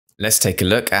Let's take a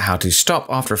look at how to stop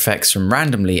After Effects from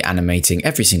randomly animating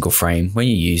every single frame when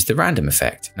you use the random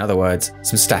effect. In other words,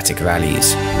 some static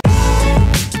values.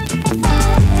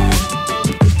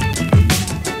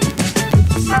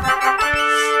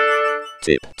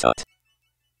 TipTut.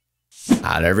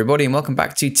 Hello everybody and welcome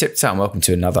back to TipTut and welcome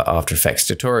to another After Effects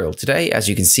tutorial. Today, as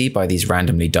you can see by these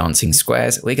randomly dancing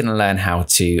squares, we're going to learn how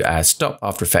to stop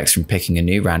After Effects from picking a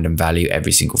new random value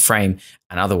every single frame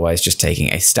and otherwise just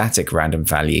taking a static random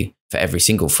value for every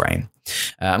single frame.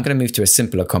 I'm going to move to a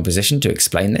simpler composition to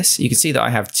explain this. You can see that I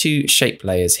have two shape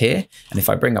layers here, and if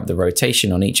I bring up the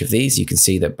rotation on each of these, you can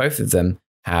see that both of them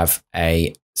have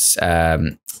a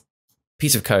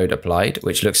piece of code applied,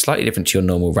 which looks slightly different to your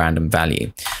normal random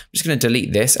value. I'm just going to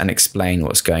delete this and explain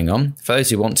what's going on. For those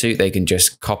who want to, they can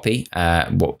just copy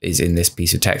what is in this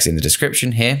piece of text in the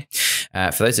description here.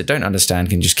 For those that don't understand,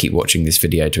 can just keep watching this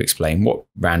video to explain what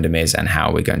random is and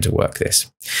how we're going to work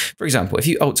this. For example, if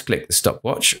you alt-click the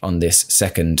stopwatch on this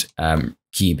second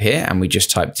cube here, and we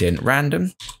just typed in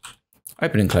random,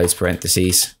 open and close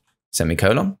parentheses,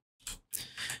 semicolon,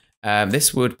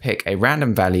 this would pick a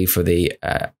random value for the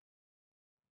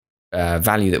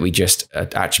value that we just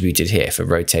attributed here for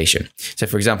rotation. So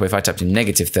for example, if I typed in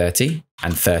 -30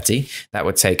 and 30, that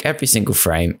would take every single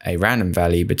frame a random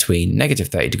value between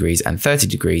 -30 degrees and 30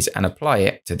 degrees and apply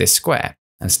it to this square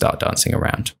and start dancing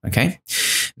around. Okay.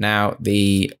 Now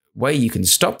the way you can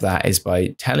stop that is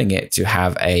by telling it to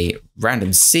have a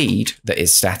random seed that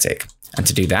is static. And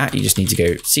to do that, you just need to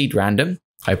go seed random,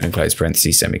 open and close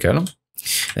parentheses, semicolon.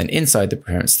 Then inside the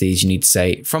parentheses, you need to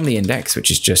say from the index,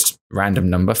 which is just random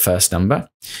number, first number,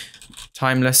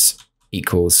 timeless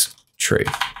equals true.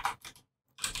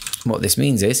 What this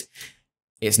means is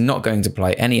it's not going to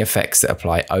apply any effects that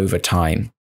apply over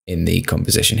time in the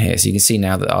composition here. So you can see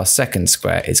now that our second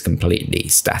square is completely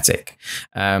static.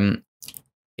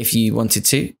 If you wanted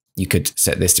to, you could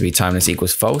set this to be timeless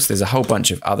equals false. There's a whole bunch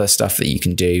of other stuff that you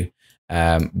can do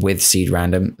with seed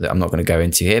random that I'm not going to go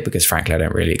into here because frankly I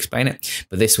don't really explain it,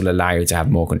 but this will allow you to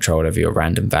have more control over your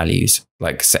random values,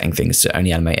 like setting things to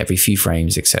only animate every few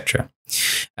frames, etc.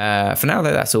 For now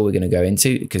though, that's all we're going to go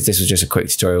into because this was just a quick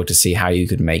tutorial to see how you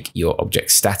could make your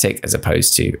object static as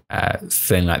opposed to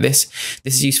feeling like this.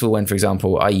 This is useful when, for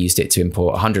example, I used it to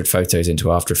import 100 photos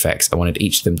into After Effects. I wanted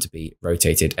each of them to be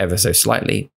rotated ever so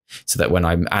slightly so that when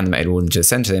I animated all into the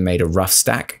center, they made a rough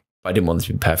stack. I didn't want them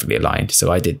to be perfectly aligned.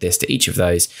 So I did this to each of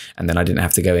those, and then I didn't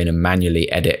have to go in and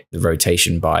manually edit the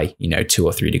rotation by, 2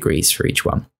 or 3 degrees for each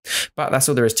one. But that's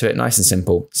all there is to it. Nice and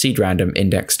simple. Seed random,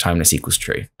 index, timeless equals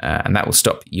true. And that will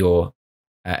stop your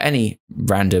any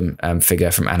random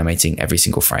figure from animating every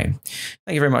single frame.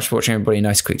 Thank you very much for watching, everybody.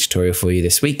 Nice quick tutorial for you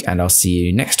this week, and I'll see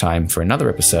you next time for another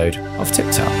episode of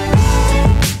TipTut.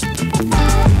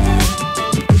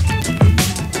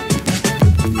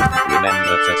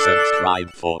 Remember to subscribe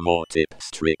for more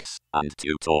tips, tricks, and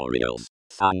tutorials.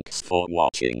 Thanks for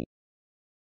watching.